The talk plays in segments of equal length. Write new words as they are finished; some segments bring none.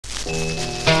Something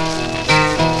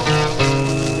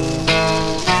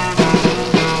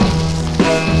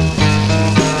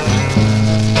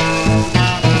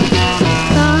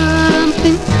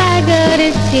I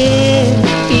gotta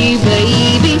tell you,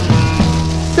 baby.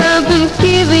 Something's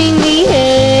giving me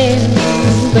hell,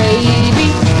 baby.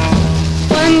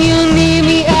 When you need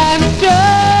me, I'm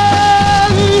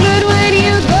strong, but when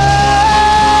you go,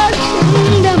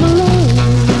 I'm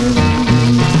alone.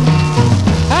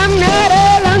 I'm not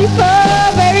alone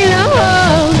for very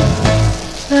long.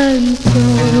 I'm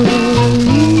sorry,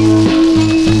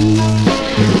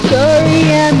 sorry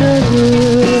I'm not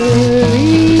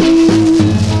worried.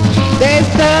 There's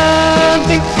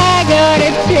something I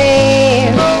gotta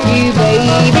tell you,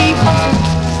 baby.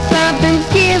 Something's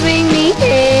giving me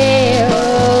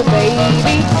hell,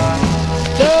 baby.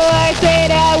 So I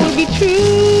said I would be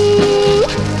true.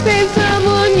 There's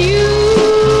someone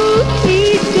new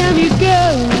each time you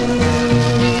go.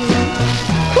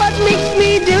 What makes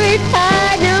me do it,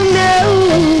 I don't know.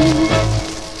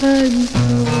 I'm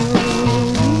sorry,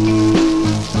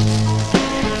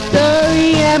 sorry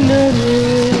I'm not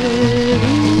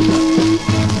worthy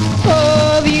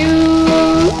of you.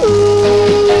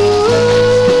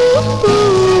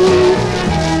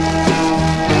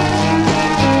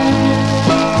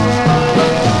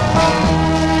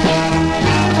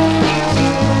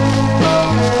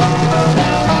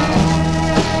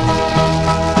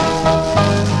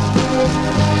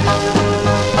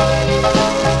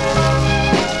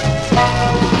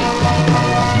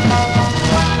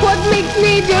 What makes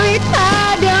me do it,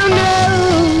 I don't know.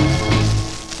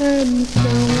 I'm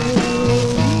sorry,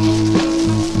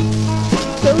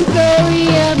 so sorry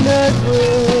I'm not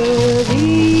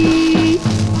worthy.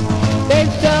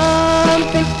 There's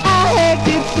something I had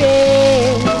to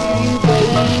tell you,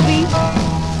 baby.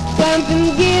 Something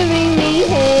giving me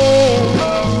hell,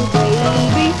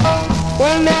 baby.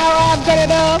 Well, now I've got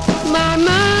it off my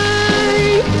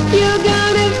mind. You're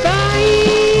gonna find